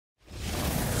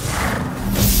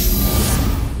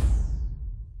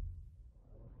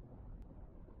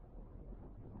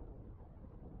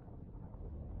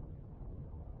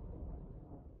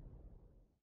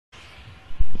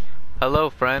Hello,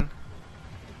 friend.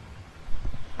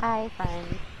 Hi, friend.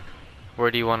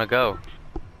 Where do you want to go?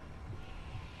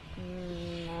 I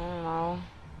don't know.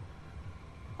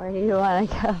 Where do you want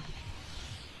to go?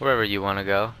 Wherever you want to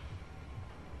go.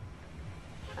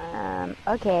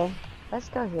 Okay. Let's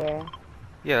go here.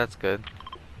 Yeah, that's good.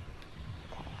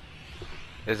 Okay.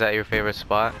 Is that your favorite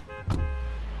spot?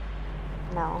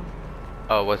 No,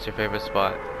 Oh, what's your favorite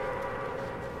spot?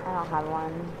 I don't have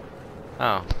one.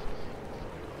 Oh.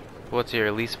 What's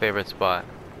your least favorite spot?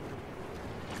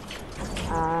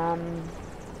 Um,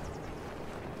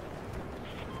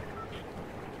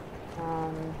 I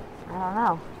don't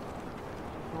know.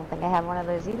 I don't think I have one of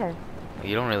those either.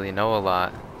 You don't really know a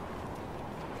lot.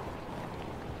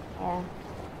 Yeah,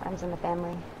 runs in the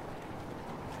family.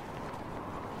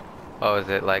 Oh, is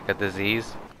it like a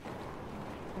disease?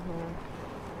 hmm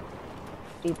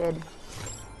Stupid.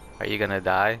 Are you gonna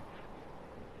die?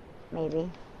 Maybe.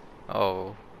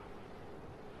 Oh.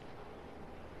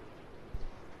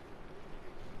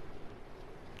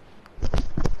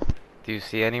 Do you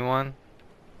see anyone?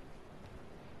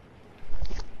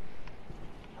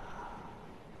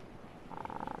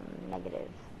 Negative.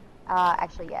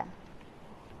 Actually, yeah.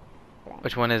 Kidding.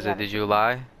 Which one is We it? have a Did you team here.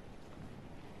 lie?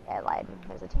 Yeah, I lied.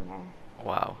 There's a team here.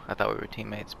 Wow, I thought we were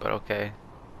teammates, but okay.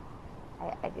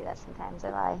 I do that sometimes. I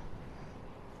lie.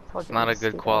 Told It's you I'm not a just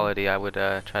good stupid. quality. I would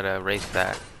try to erase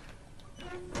that.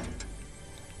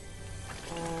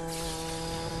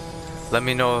 Let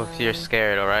me know if you're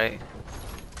scared, alright?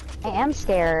 I am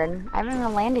scared. I haven't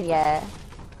even landed yet.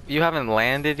 You haven't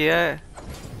landed yet?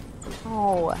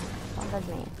 Oh, don't judge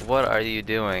me. What are you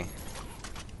doing?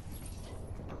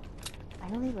 I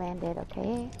only landed,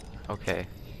 okay? Okay.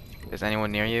 Is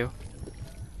anyone near you?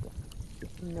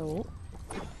 No.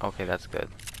 Okay, that's good.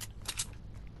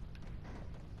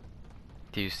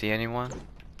 Do you see anyone?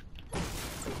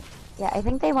 Yeah, I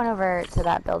think they went over to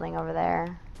that building over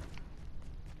there.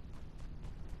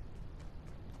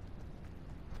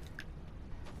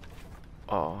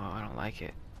 Oh, I don't like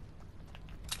it.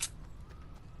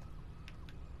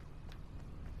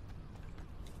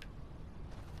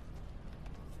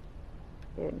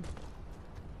 Dude.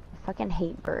 I fucking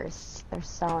hate bursts. They're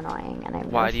so annoying, and I have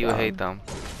no Why do you hate shield. them?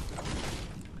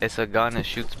 It's a gun, it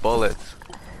shoots bullets.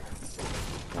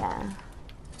 Yeah.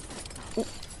 Ooh.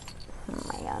 Oh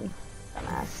my god.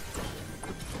 Dumbass.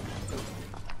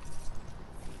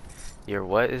 Your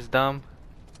what is dumb?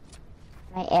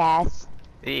 My ass.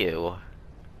 Ew.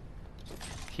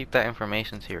 Keep that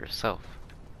information to yourself.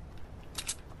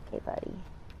 Okay, buddy.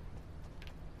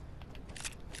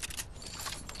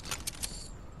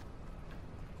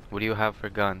 What do you have for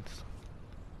guns?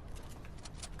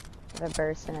 I have a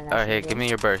burst and an Alright, here, SMG. give me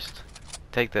your burst.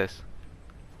 Take this.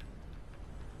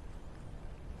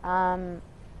 Well,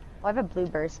 I have a blue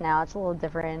burst now. It's a little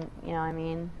different, you know what I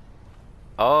mean?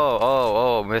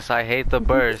 Oh, miss, I hate the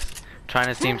burst. Trying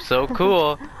to seem so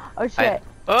cool. Oh shit.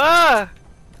 Ah!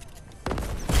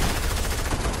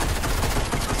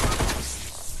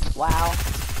 Wow.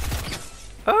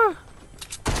 Ah!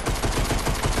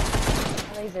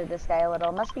 I lasered this guy a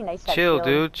little. Must be nice to have Chill, shield.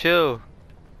 dude, chill.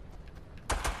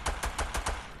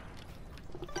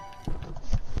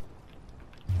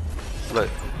 Look,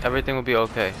 everything will be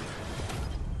okay.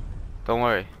 Don't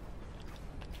worry.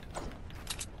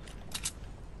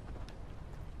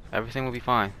 Everything will be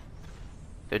fine.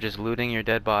 They're just looting your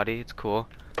dead body. It's cool.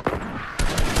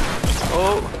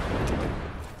 Oh!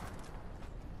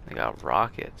 They got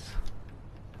rockets.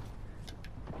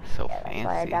 So Yeah, that's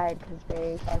why I fancy. died, because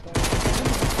they fucking...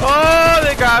 Oh,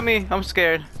 they got me. I'm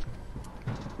scared.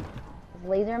 Just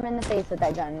laser him in the face with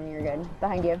that gun and you're good.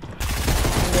 Behind you.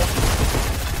 Behind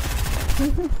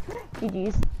you.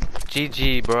 GG's.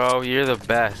 GG, bro. You're the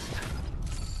best.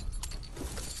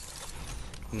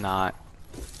 Not.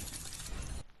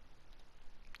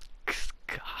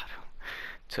 Got him.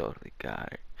 Totally got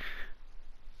her.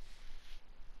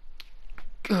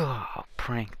 Oh,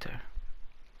 pranked her.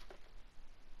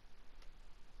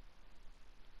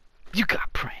 You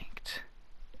got pranked.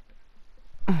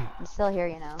 I'm still here,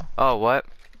 you know. Oh, what?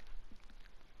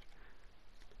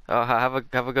 Oh, have a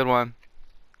good one.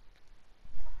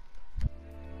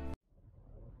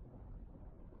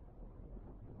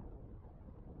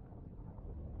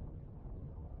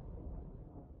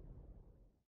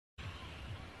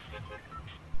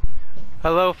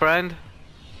 Hello, friend.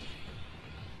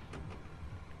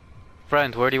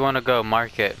 Friend, where do you want to go?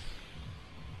 Market.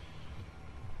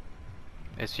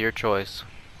 It's your choice.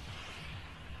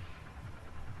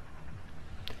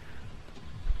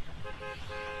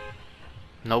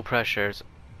 No pressures.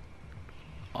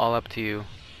 All up to you.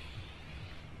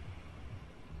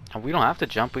 And we don't have to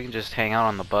jump, we can just hang out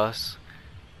on the bus.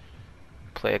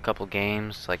 Play a couple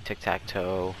games like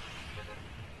tic-tac-toe.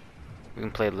 We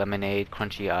can play lemonade,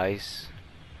 crunchy ice.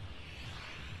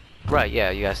 Right, yeah,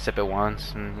 you gotta sip it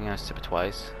once and you gotta sip it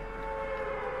twice.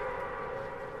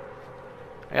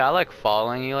 Yeah, I like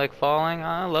falling. You like falling?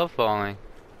 I love falling.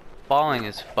 Falling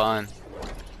is fun.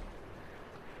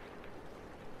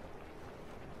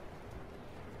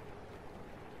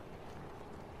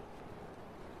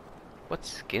 What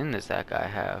skin does that guy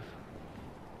have?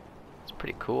 It's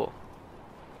pretty cool.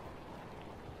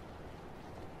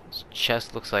 His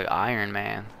chest looks like Iron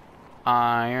Man.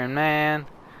 Iron Man.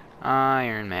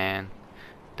 Iron Man.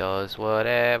 Does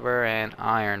whatever an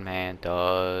Iron Man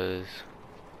does.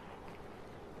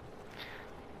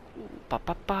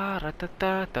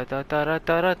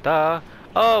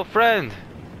 Oh, friend!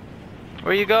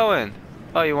 Where are you going?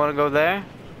 Oh, you wanna go there?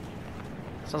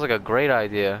 Sounds like a great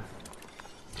idea.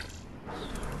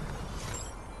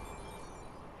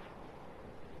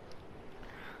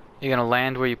 You gonna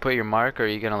land where you put your mark, or are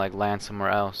you gonna like land somewhere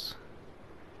else?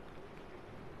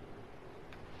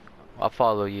 I'll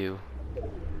follow you.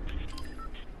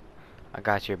 I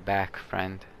got your back,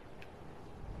 friend.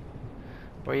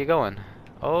 Where are you going?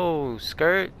 Oh,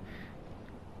 skirt.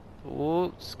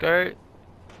 Ooh, skirt.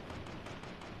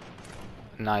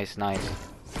 Nice, nice.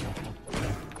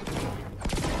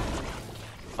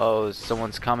 Oh,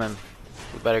 someone's coming.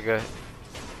 We better go.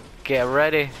 Get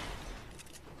ready.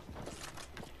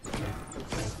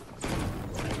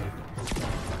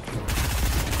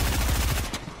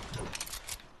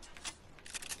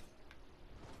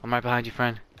 I'm right behind you,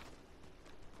 friend.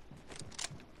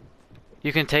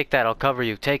 You can take that, I'll cover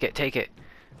you. Take it, take it.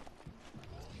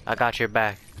 I got your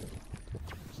back.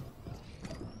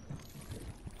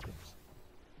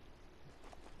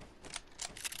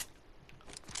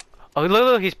 Oh,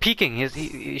 look, he's peeking.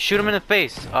 He shoot him in the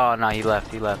face. Oh, no, he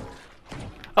left, he left.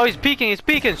 Oh, he's peeking, he's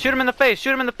peeking. Shoot him in the face,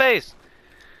 shoot him in the face.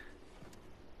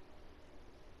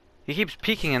 He keeps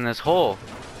peeking in this hole.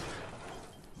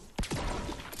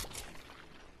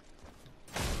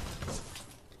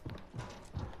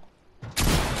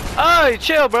 Oh,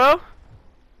 chill, bro.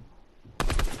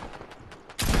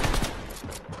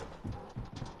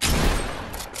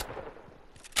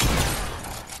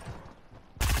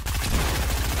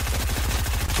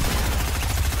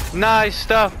 Nice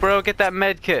stuff, bro. Get that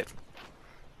med kit.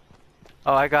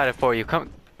 Oh, I got it for you.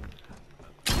 Come.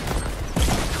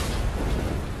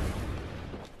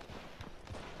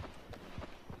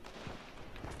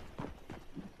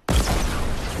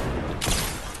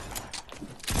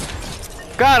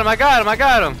 Got him, I got him, I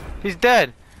got him. He's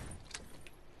dead.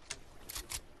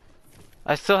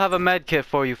 I still have a med kit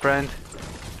for you, friend.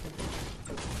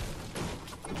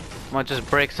 I'm gonna just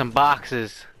break some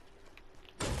boxes.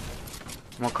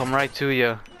 I'm gonna come right to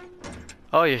you.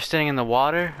 Oh, you're sitting in the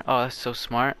water? Oh, that's so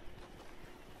smart.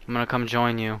 I'm gonna come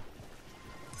join you.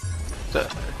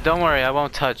 Don't worry, I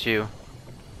won't touch you.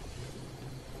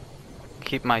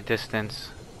 Keep my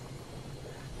distance.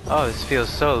 Oh, this feels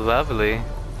so lovely.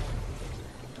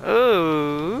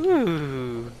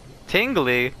 Ooh,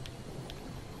 tingly.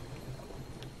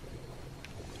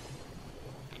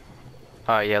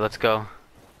 Alright, yeah, let's go.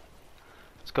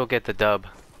 Let's go get the dub.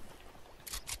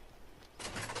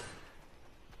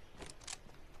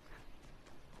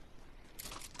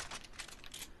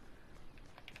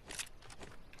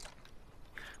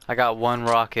 I got one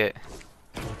rocket.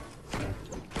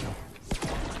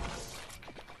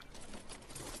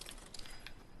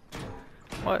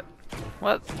 What?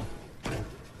 What?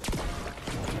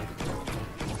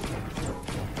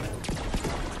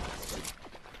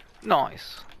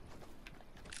 Nice.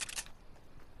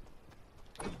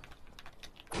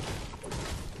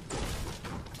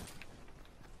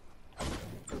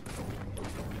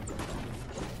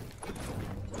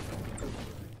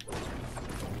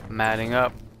 Matting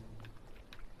up.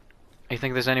 You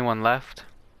think there's anyone left?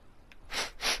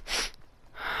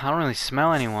 I don't really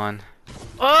smell anyone.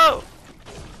 Oh!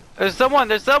 There's someone!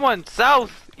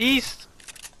 South! East!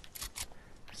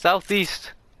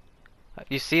 Southeast.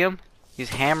 You see him? He's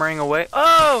hammering away.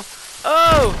 Oh!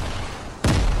 Oh!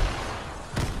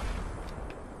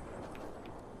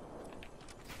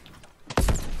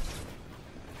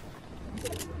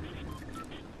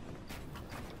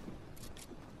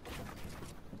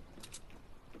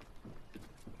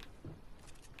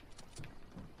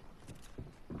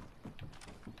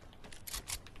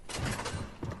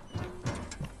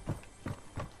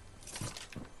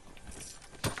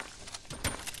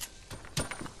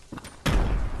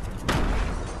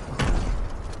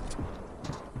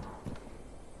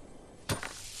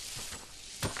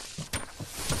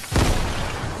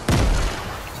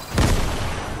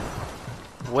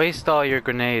 Waste all your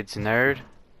grenades, nerd.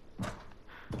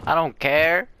 I don't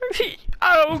care.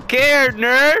 I don't care,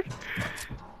 nerd.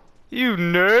 You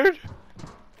nerd.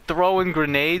 Throwing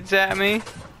grenades at me.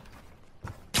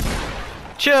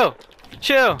 Chill.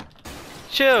 Chill.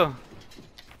 Chill.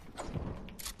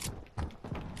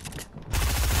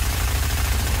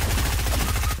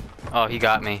 Oh, he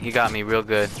got me. He got me real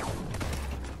good.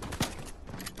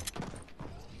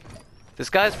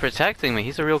 This guy's protecting me.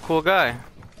 He's a real cool guy.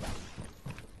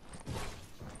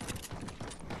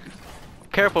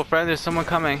 Careful, friend. There's someone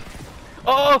coming.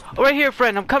 Oh, right here,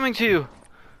 friend. I'm coming to you.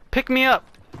 Pick me up.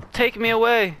 Take me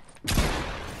away.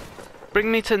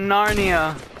 Bring me to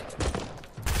Narnia.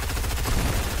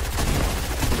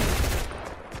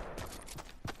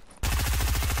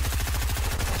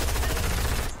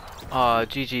 Aw,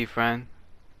 GG, friend.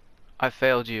 I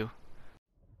failed you.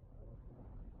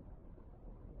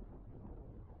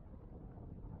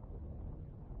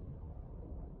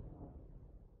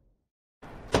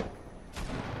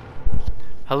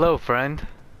 Hello, friend.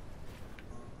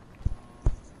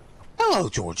 Hello,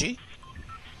 Georgie.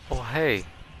 Oh, hey.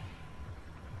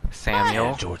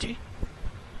 Samuel. Hi, Georgie.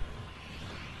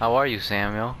 How are you,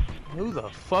 Samuel? Who the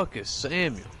fuck is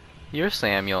Samuel? You're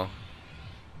Samuel.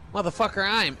 Motherfucker,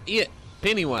 I am it.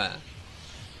 Pennywise.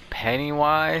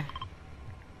 Pennywise?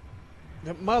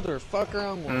 That motherfucker,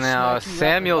 I'm gonna No, smack you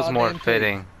Samuel's right in the more goddamn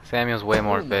fitting. teeth. Samuel's way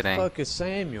more Who fitting. the fuck is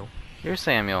Samuel? You're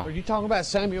Samuel. Are you talking about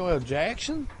Samuel L.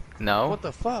 Jackson? No? What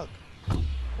the fuck?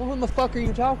 Well, who the fuck are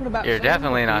you talking about? You're Samuel,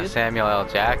 definitely not kid? Samuel L.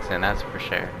 Jackson, that's for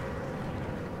sure.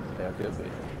 Yeah, could be.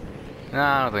 No,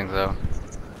 I don't think so.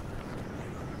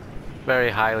 Very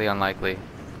highly unlikely.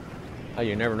 Oh,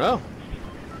 you never know.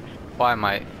 Well, I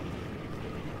might.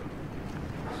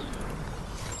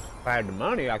 If I had the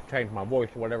money, I could change my voice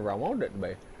to whatever I wanted it to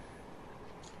be.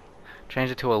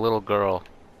 Change it to a little girl.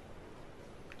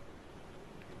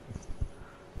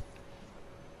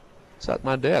 Suck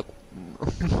my dick.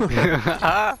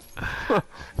 That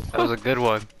was a good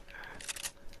one.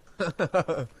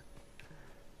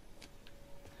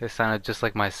 It sounded just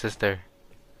like my sister.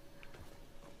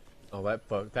 Oh,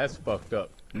 that's fucked up.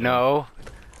 No,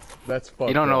 That's fucked up.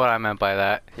 you don't know what I meant by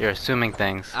that. You're assuming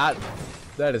things.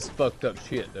 That is fucked up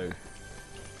shit, dude.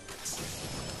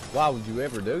 Why would you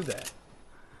ever do that?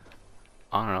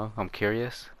 I don't know, I'm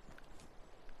curious.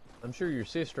 I'm sure your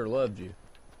sister loved you.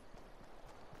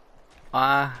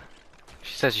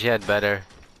 She said she had better.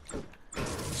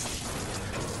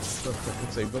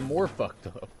 It's even more fucked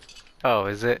up. Oh,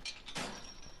 is it?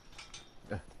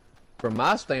 From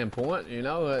my standpoint, you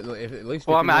know, at least.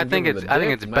 Well, I if mean, you I think give her it's the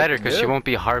dick to make better it because she good. won't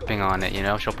be harping on it. You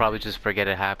know, she'll probably just forget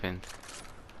it happened.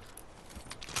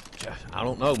 I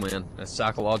don't know, man. That's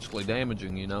psychologically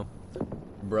damaging, you know.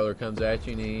 Your brother comes at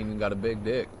you and he ain't even got a big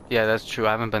dick. Yeah, that's true.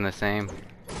 I haven't been the same.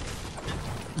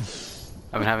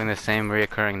 I've been having the same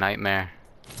reoccurring nightmare.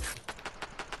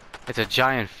 It's a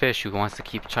giant fish who wants to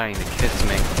keep trying to kiss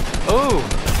me. Ooh!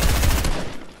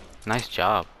 Nice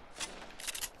job.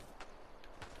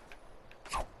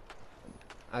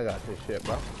 I got this shit,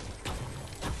 bro.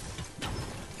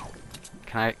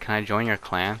 Can I join your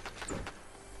clan?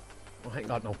 I ain't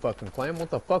got no fucking clan. What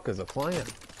the fuck is a clan?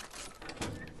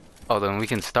 Oh, then we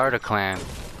can start a clan.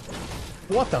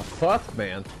 What the fuck,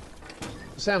 man?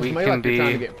 Sounds We to me can like you're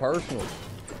trying to be- get personal.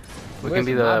 We can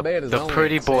be Listen, my bed is the only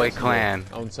pretty boy accessible clan.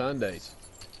 on Sundays.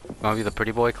 Wanna be the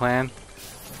pretty boy clan?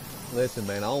 Listen,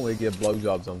 man, I only give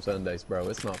blowjobs on Sundays, bro.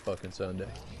 It's not fucking Sunday.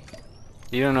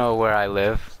 You don't know where I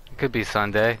live. It could be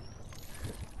Sunday.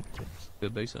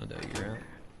 Could be Sunday, you're right.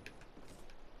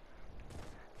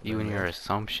 You and your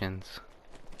assumptions.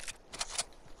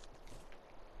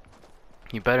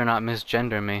 You better not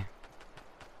misgender me.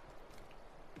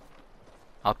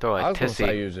 I'll throw I a was gonna say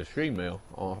tissy. you was a female,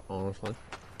 honestly.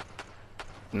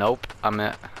 Nope, I'm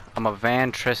a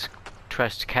Van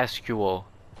Trescascual.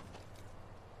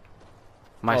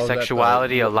 My Oh, is that the-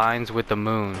 sexuality aligns with the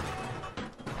moon.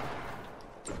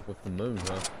 With the moon,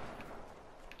 huh?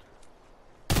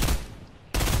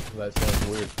 That sounds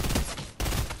weird.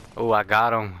 Oh, I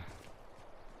got him.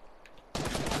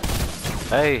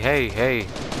 Hey, hey, hey.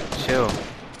 Chill.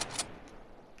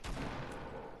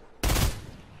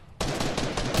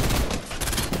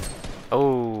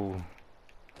 Oh.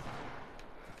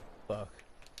 Fuck.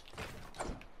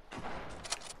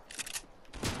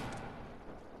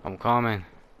 I'm coming.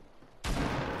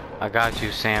 I got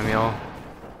you, Samuel.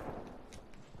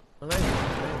 My name's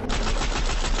Samuel.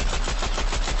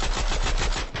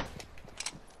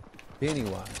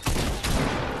 Pennywise.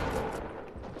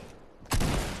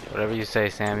 Whatever you say,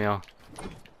 Samuel.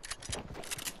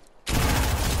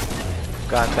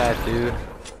 Got that, dude.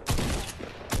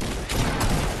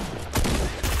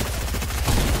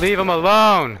 Leave him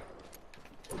alone.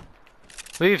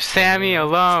 Leave Sammy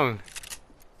alone.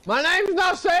 My name's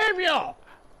not Samuel!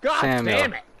 God Samuel,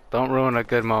 damn it! don't ruin a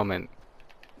good moment.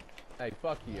 Hey,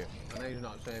 fuck you. My name's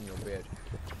not Samuel, bitch.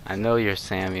 I know you're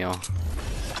Samuel.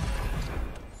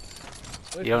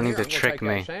 Listen, You don't need here, to trick I'm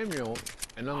gonna me. take that Samuel,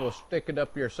 and I'm gonna stick it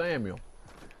up your Samuel.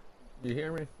 You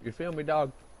hear me? You feel me,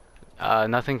 dog?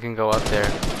 Nothing can go up there.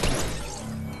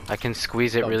 I can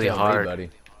squeeze it Don't really tell me, hard. buddy.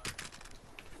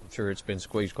 I'm sure it's been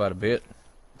squeezed quite a bit.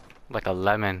 Like a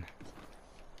lemon.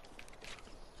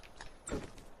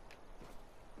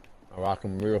 I rock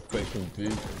 'em real fish and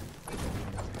food.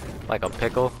 Like a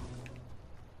pickle.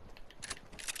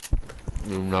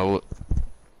 You know it.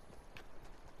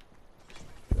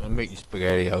 I'm making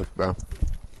spaghettios, bro.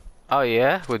 Oh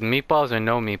yeah? With meatballs or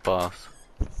no meatballs?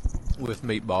 With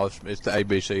meatballs. It's the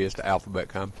ABC, it's the alphabet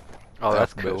kind. Oh, The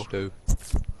that's alphabet cool. stew.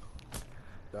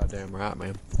 Goddamn right,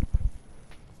 man.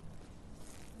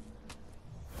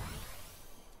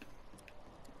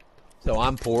 So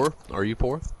I'm poor. Are you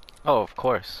poor? Oh, of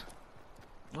course.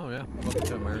 Oh yeah. Welcome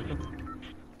to America.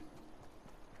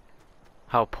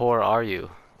 How poor are you?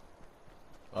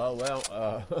 Oh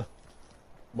well,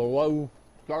 below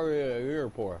 30 a year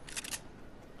poor.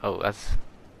 Oh, that's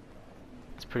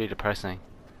pretty depressing.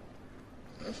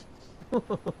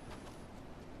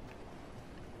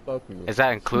 Fuck you. Is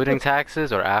that including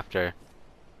taxes or after?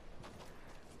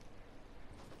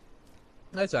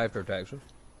 That's after taxes.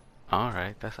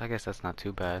 Alright, I guess that's not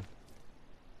too bad.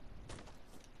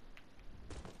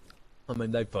 I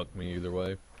mean, they fucked me either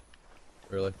way.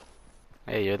 Really.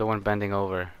 Hey, you're the one bending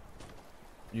over.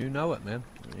 You know it, man.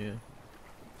 Yeah.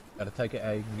 Gotta take it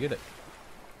how you can get it.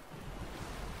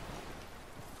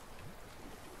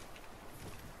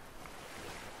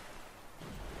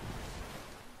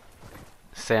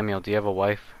 Samuel, do you have a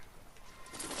wife?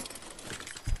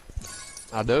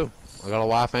 I do. I got a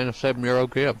wife and a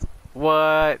 7-year-old kid.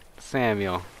 What?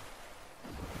 Samuel.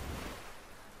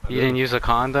 You didn't use a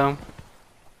condom?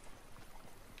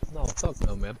 No, fuck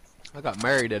no, man. I got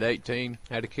married at 18,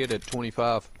 had a kid at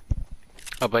 25.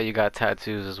 I bet you got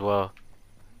tattoos as well.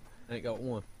 I ain't got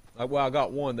one. Well, I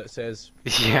got one that says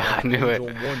Yeah, I knew it.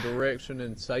 Angel one direction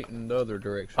and Satan the other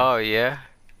direction. Oh, yeah?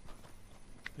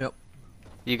 Yep.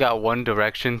 You got One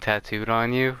Direction tattooed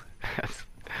on you?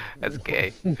 That's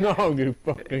gay. No, you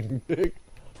fucking dick.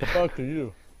 Fuck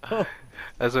you.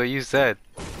 That's what you said.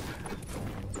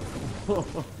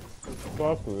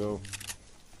 Fuck you.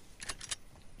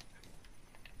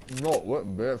 Not what,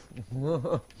 bitch.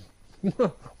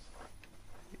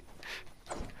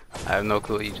 I have no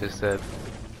clue what you just said.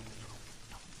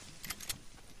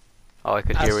 All I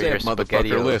could hear were your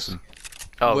spaghettios. Listen.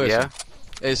 Oh, Listen. yeah?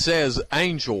 It says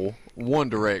angel one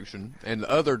direction, and the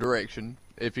other direction,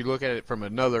 if you look at it from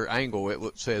another angle, it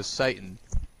says Satan.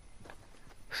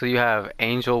 So you have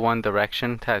Angel One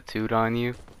Direction tattooed on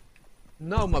you?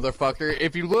 No, motherfucker.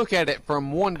 If you look at it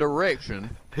from one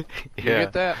direction, Yeah. you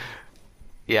get that?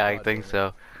 Yeah, I God think damn it.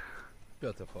 so.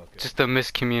 Shut the fuck up. Just a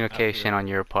miscommunication on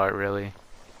your part, really.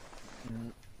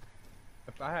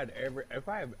 If I had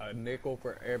a nickel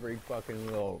for every fucking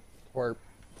little twerp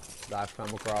that I've come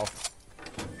across,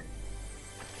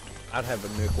 I'd have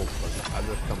a nickel for I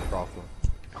just come across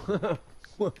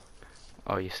one.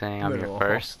 Oh, you saying I'm your Middle.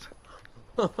 first?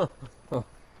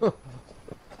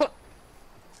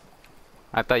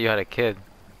 I thought you had a kid.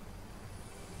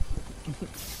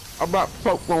 I'm about to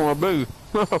choke on a bee.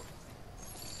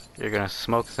 You're gonna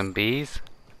smoke some bees?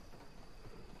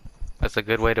 That's a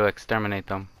good way to exterminate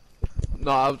them.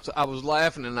 No, I was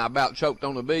laughing and I about choked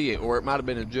on a bee, or it might have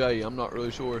been a J. I'm not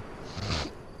really sure.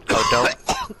 Oh,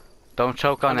 don't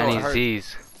choke on I know any it hurt.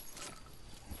 Z's.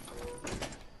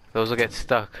 Those will get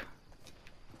stuck.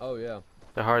 Oh yeah.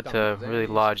 They're hard to really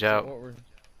lodge out. Or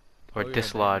Oh, yeah,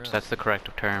 dislodge, damn right. that's the correct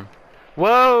term.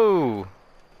 Whoa!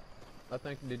 I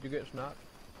think, did you get snot?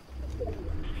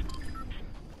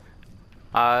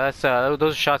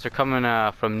 Those shots are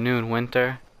coming from Noon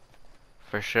Winter.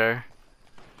 For sure.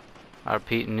 I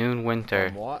repeat, Noon Winter.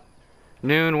 From what?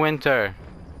 Noon Winter.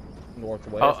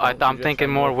 Northwest. Oh, Don't you I'm just thinking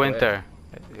say more northwest? winter.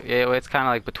 Yeah, it's kind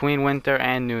of like between winter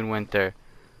and Noon Winter.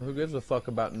 Who gives a fuck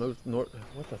about north?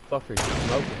 What the fuck are you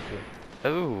smoking to?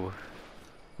 Ooh.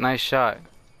 Nice shot.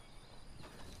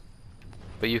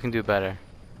 But you can do better.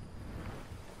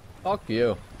 Fuck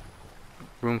you.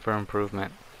 Room for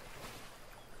improvement.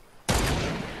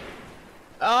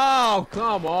 Oh,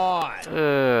 come on.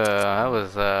 That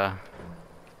was, I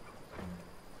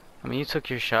mean, you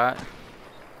took your shot.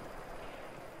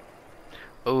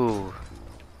 Ooh.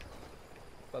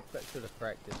 Fuck, that should have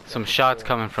practiced. Some shots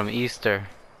coming from Easter.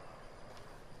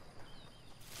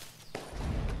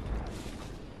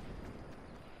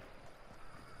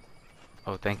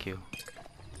 Oh, thank you.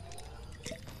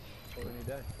 For any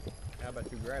day. How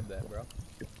about you grab that, bro?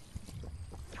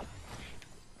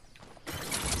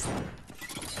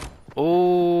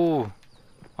 Ooh,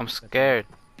 I'm scared.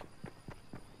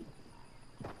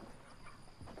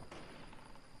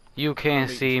 You can't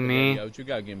see me. You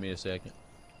gotta give me a second.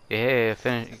 Yeah,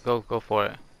 finish. Go for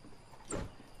it.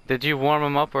 Did you warm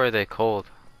them up or are they cold?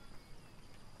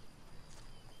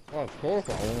 Oh, of course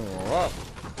I warm them up.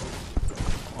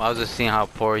 Well, I was just seeing how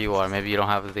poor you are. Maybe you don't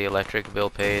have the electric bill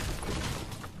paid.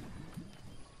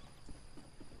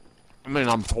 I mean,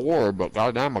 I'm poor, but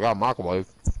goddamn, I got a microwave.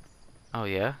 Oh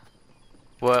yeah.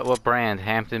 What brand?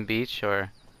 Hampton Beach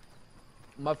or?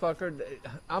 Motherfucker,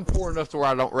 I'm poor enough to where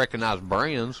I don't recognize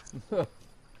brands.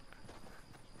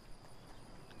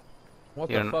 What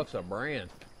the fuck's a brand?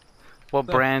 What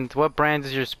brand? What brand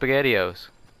is your SpaghettiOs?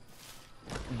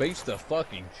 Beats the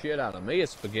fucking shit out of me.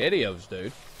 It's SpaghettiOs,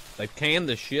 dude. They can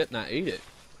the shit and I eat it.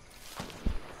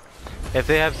 If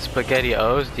they have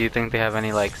SpaghettiOs, do you think they have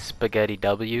any like Spaghetti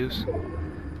W's?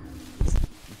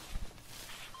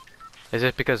 Is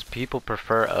it because people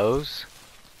prefer O's?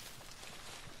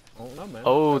 I don't know, man.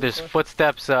 Oh, there's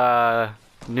footsteps,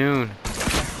 noon.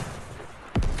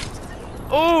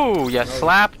 Oh, you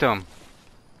slapped him.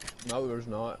 No, there's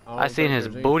not. I seen his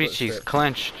booty cheeks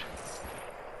clenched.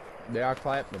 Yeah, I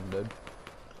clapped him, dude.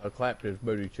 I clapped his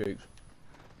booty cheeks.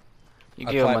 You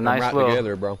give him a nice little,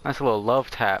 together, bro. nice little love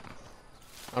tap.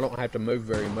 I don't have to move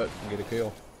very much to get a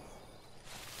kill.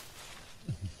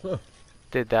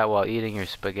 Did that while eating your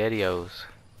SpaghettiOs.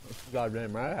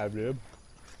 Goddamn right I did.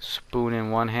 Spoon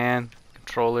in one hand,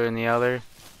 controller in the other.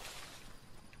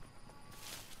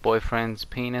 Boyfriend's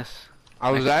penis.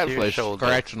 I was next to your actually shoulder.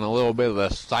 scratching a little bit of the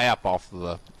sap off of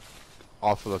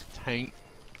the taint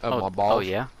of my balls. Oh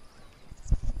yeah.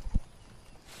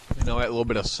 You know that little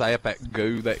bit of sap, that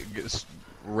goo that gets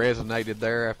resonated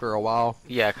there after a while.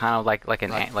 Yeah, kind of like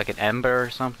an ember or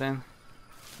something.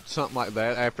 Something like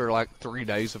that. After like 3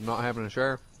 days of not having a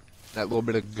shower, that little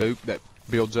bit of goop that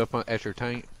builds up at your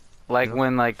taint. Like You know?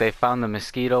 when like they found the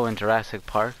mosquito in Jurassic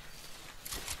Park.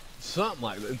 Something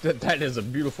like that. That is a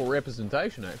beautiful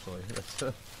representation, actually.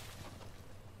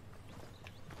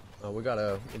 We got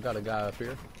a guy up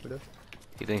here.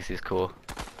 He thinks he's cool.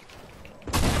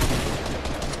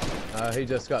 He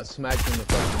just got smacked in the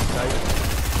fucking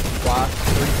face. Twice,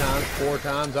 3 times, 4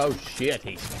 times. Oh shit,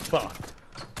 he's fucked.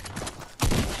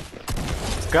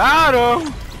 Got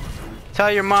him!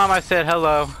 Tell your mom I said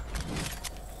hello.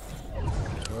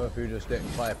 Well, if you just didn't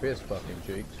clap his fucking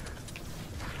cheeks.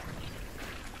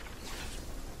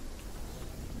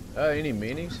 Any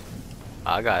minis?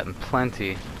 I got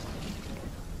plenty.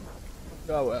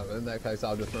 Oh well, in that case,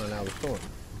 I'll just run out of the store.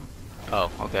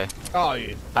 Oh, okay. Oh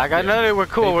yeah. I got another. We're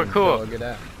cool. We're cool. Get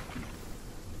out.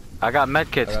 I got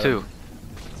medkits too.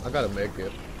 I got a med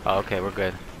kit. Oh, okay. We're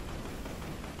good.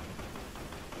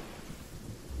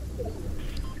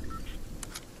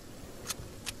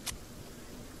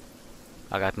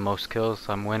 I got the most kills.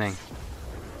 So I'm winning.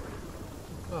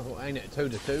 Oh, well, ain't it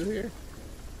 2-2 here?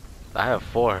 I have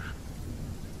 4.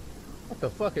 What the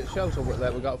fuck? It shows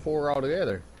that we got 4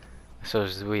 altogether. So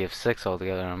we have 6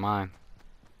 altogether on mine.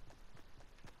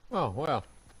 Oh well.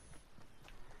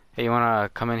 Hey, you wanna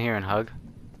come in here and hug?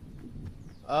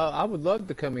 I would love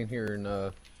to come in here and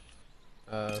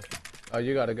oh,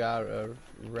 you got a guy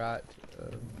right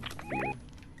here.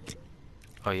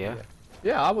 Oh yeah?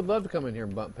 Yeah, I would love to come in here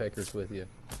and bump peckers with you.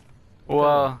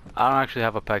 Well, I don't actually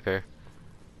have a pecker.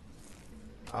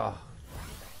 Oh.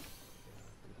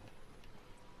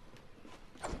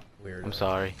 Weird. I'm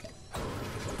sorry.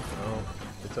 Oh,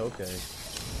 it's okay.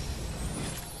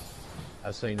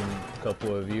 I've seen a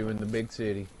couple of you in the big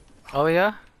city. Oh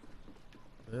yeah?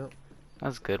 Yep.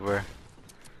 That's good. We're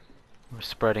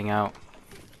spreading out.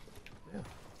 Yeah.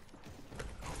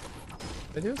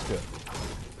 It is good.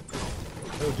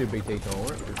 LGBT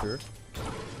tolerant for sure.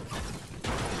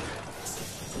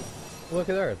 Look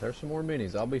at there. There's some more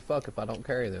minis. I'll be fucked if I don't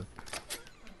carry them.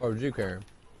 Or would you carry them?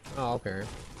 Oh, I'll carry them.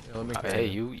 Yeah, let me carry Hey,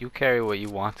 them. you carry what you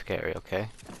want to carry, okay?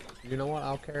 You know what?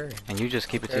 I'll carry them. And you just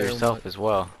keep it to Carry 'em yourself like- as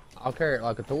well. I'll carry it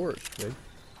like a torch, dude.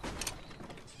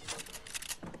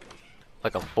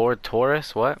 Like a Ford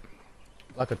Taurus? What?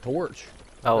 Like a torch.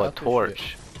 Oh, a Without this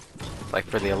torch. Like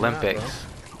for the Yeah, Olympics.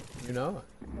 shit. You know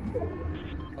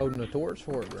it. Holding a torch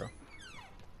for it, bro.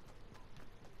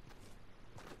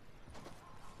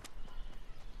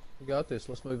 We got this.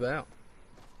 Let's move out.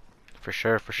 For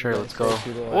sure, for sure. Yeah, Let's go.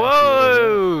 sexy little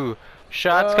Whoa!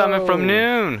 Shots coming from Whoa.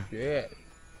 noon. Shit.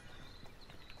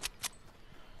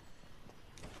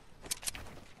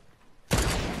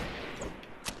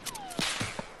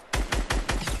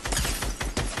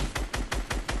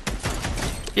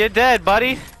 You're dead,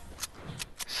 buddy. Pretty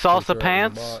Salsa sure it was a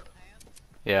pants. bot.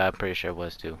 Yeah, I'm pretty sure it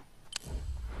was too.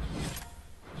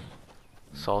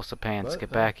 Salsa pants, What?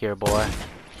 get back here, boy. Might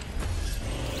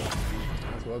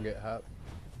as well get hype.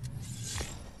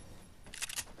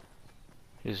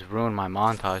 You just ruined my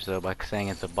montage though by saying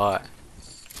it's a bot.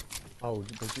 Oh,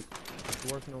 was you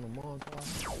working on a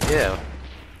montage? Yeah.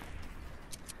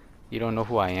 You don't know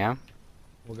who I am?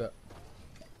 We got.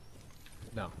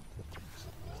 No.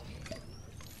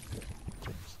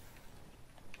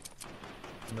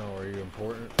 No, are you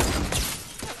important?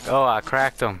 Oh, I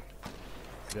cracked him.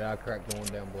 Yeah, I cracked the one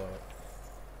down below.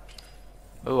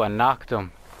 Ooh, I knocked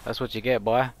him. That's what you get,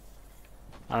 boy.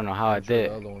 I don't know how I I'm sure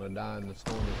did. The other one to die in the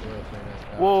storm as well. So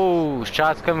that's Whoa,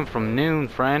 shots coming from noon,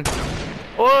 friend.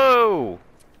 Whoa!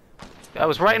 That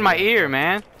was right in my ear,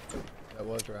 man. That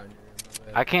was right in your ear, my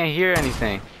bad. I can't hear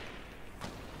anything.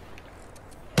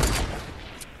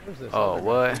 Where's this Oh, other guy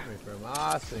what? shooting me from?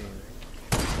 I seen it.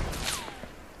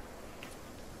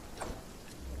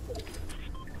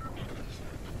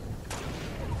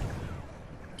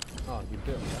 Oh, you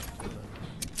built that.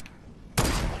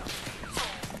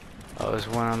 Oh, there's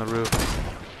one on the roof.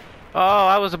 Oh,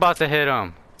 I was about to hit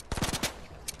him.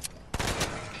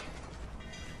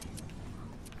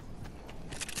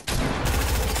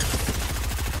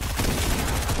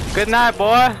 Good night,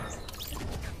 boy.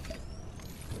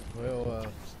 Well,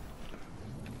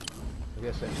 I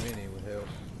guess that mini would help.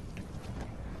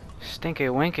 Stinky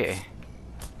winky.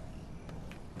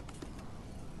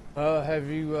 Have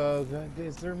you,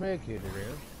 is there a med kit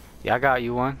around? Yeah, I got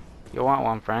you one. You want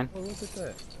one, friend? Oh, look at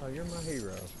that. Oh, you're my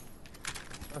hero.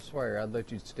 I swear, I'd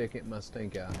let you stick it in my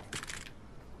stink eye.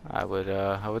 I would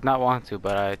not want to,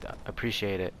 but I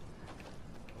appreciate it.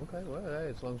 Okay, well, hey,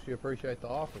 as long as you appreciate the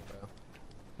offer, pal.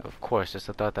 Of course, just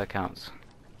a thought that counts.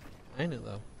 Ain't it,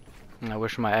 though? And I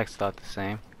wish my ex thought the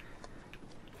same.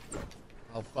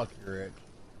 Oh, fuck your ex.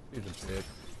 She's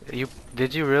a bitch.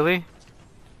 Did you really?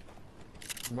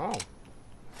 No.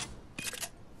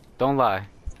 Don't lie.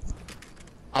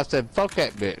 I said, fuck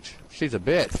that bitch. She's a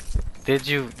bitch. Did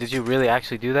you really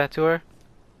actually do that to her?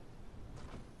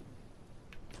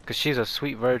 Cause she's a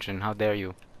sweet virgin. How dare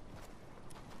you?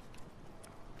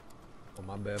 Oh,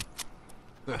 my bad.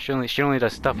 She only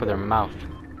does stuff with her mouth.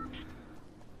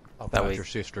 I'll That fight way- your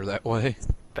sister that way.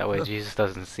 That way Jesus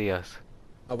doesn't see us.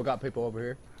 Oh, we got people over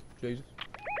here. Jesus.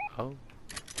 Oh.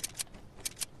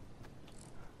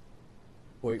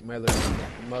 Wait, mother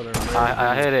and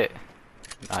I hit it.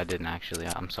 I didn't actually.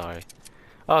 I'm sorry.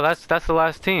 Oh, that's the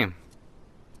last team.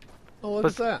 Oh, look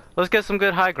Let's- at that. Let's get some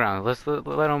good high ground. Let's let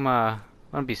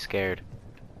them be scared.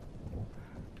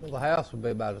 Well, the house would be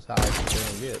about as high as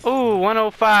it's gonna get. Ooh,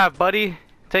 105, buddy.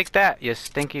 Take that, you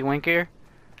stinky winker.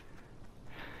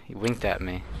 He winked at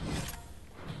me.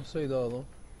 I see the other one.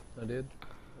 I did.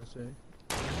 I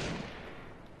see.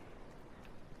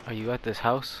 Are you at this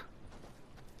house?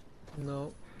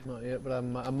 No, not yet, but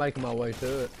I'm making my way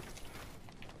to it.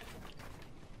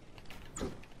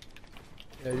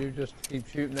 Yeah, you just keep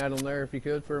shooting at them there if you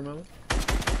could for a moment.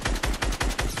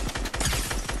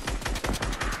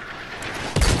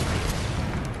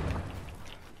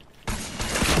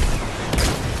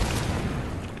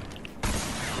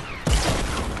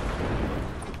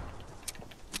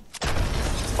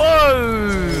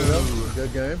 Oh!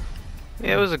 Good game.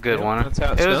 Yeah, it was a good Yeah, one. that's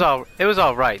how it's It was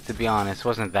all right, to be honest. It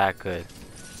wasn't that good.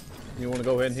 You want to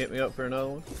go ahead and hit me up for another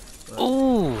one?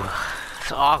 Ooh,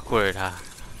 it's awkward. I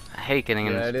hate getting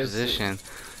in Yeah, this it is. position.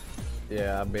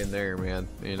 Yeah, I've been there, man.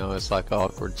 You know, it's like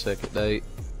awkward second date.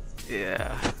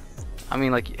 Yeah. I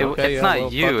mean, like, Okay, it's yeah, not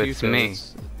well, you, fuck it's too. me.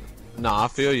 No, I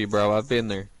feel you, bro. I've been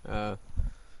there.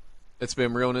 It's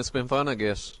been real and it's been fun, I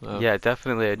guess. Yeah,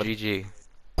 definitely a GG.